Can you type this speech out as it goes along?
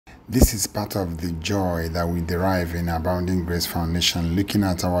This is part of the joy that we derive in Abounding Grace Foundation, looking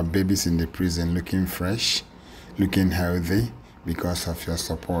at our babies in the prison looking fresh, looking healthy because of your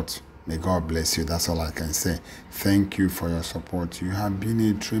support. May God bless you. That's all I can say. Thank you for your support. You have been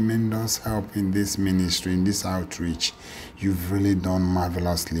a tremendous help in this ministry, in this outreach. You've really done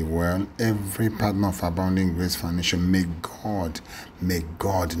marvelously well. Every partner of Abounding Grace Foundation, may God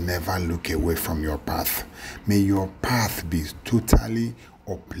never look away from your path. May your path be totally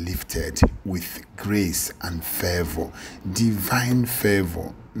uplifted with grace and favor, divine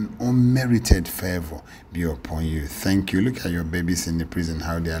favor, unmerited favor be upon you. Thank you. Look at your babies in the prison,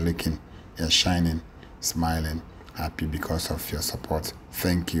 how they are looking. They're shining, smiling, happy because of your support.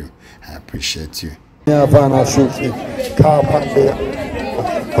 Thank you. I appreciate you. Come on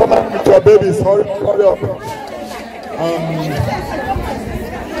with your babies. Hurry up.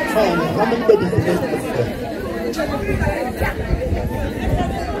 How many babies do you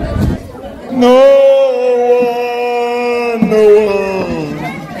No one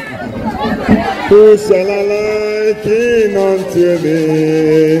who shall I liken unto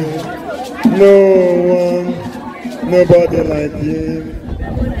thee? No one, nobody like him.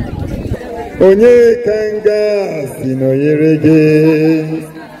 Onye kanga sino yerege.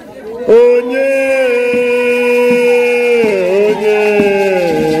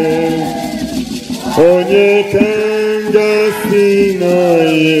 Onye kanga sino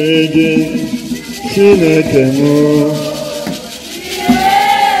yerege.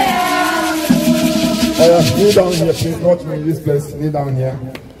 Kneel down here, please. Watch me in this place. Kneel down here.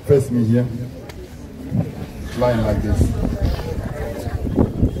 Face me here. Lying like this.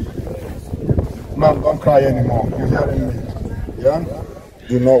 Man, don't cry anymore. You hearing me? Yeah?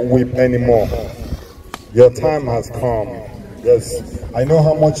 Do not weep anymore. Your time has come. Yes. I know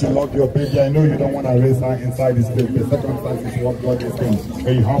how much you love your baby. I know you don't want to raise her inside this baby. The circumstances is what God is saying.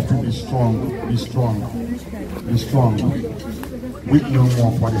 But you have to be strong. Be strong. Be strong. Weep no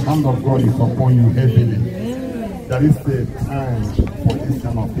more, for the hand of God is upon you heavily. There is a time for this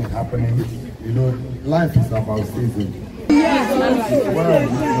kind of thing happening. You know, life is about season. Swear,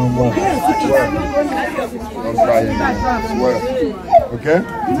 no more. Swear. Don't cry anymore. Swear. Okay?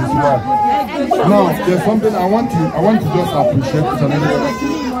 It is well. Now, there's something I want to just appreciate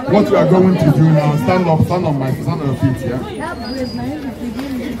what we are going to do now. Stand up, stand on your feet, yeah?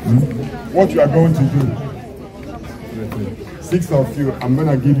 What we are going to do. 6 of you, I'm going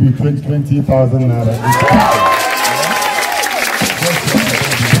to give you 20,000 naira.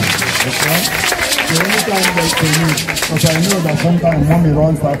 So anytime that you need, because I know that sometimes mommy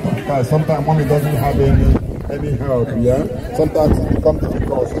runs out of cash, sometimes mommy doesn't have any help, yeah? Sometimes it becomes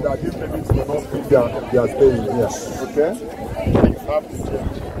difficult, so that these babies will not think they are staying here, okay?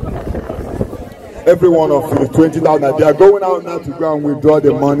 Every one of you, 20,000. They are going out now to go and withdraw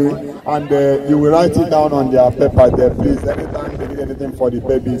the money, and you will write it down on their paper there, please. Anytime they need anything for the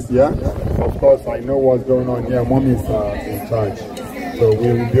babies, yeah? Of course, I know what's going on here. Mommy's in charge, so we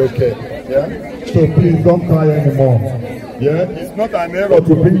will be okay, yeah? So please don't cry anymore, yeah? It's not an error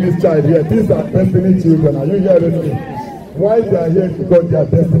to bring this child here. These are destiny children. Are you hearing me? Why they are here? Because they are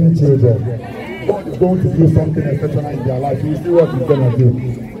destiny children. God is going to do something exceptional in their life. You see what He's going to do.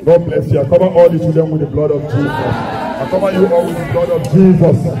 God bless you. I cover all the children with the blood of Jesus. I cover you all with the blood of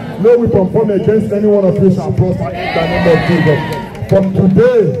Jesus. No weapon formed against any one of you shall prosper in the name of Jesus. From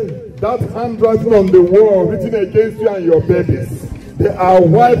today, that handwriting on the wall written against you and your babies, they are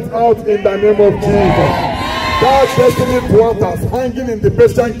wiped out in the name of Jesus. That destiny thwarters hanging in the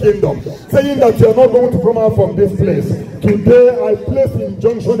Persian kingdom, saying that you are not going to come out from this place. Today, I place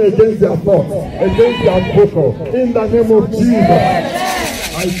injunction against their thoughts, against their vocal, in the name of Jesus.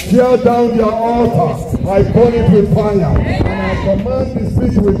 I tear down their altar, I burn it with fire, and I command the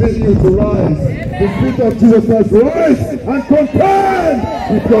spirit within you to rise. The spirit of Jesus Christ, rise and contend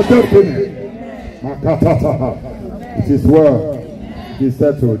with your destiny. It is well, it is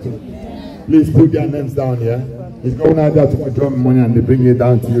settled. Please put their names down here. It's going out there to withdraw money and they bring it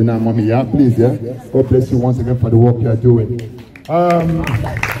down to you now, mommy. Yeah, please, yeah. God bless you once again for the work you are doing.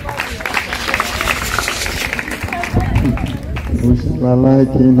 Who shall I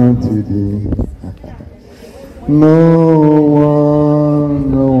liken unto thee? No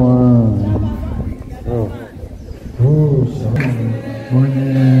one. Oh. Who shall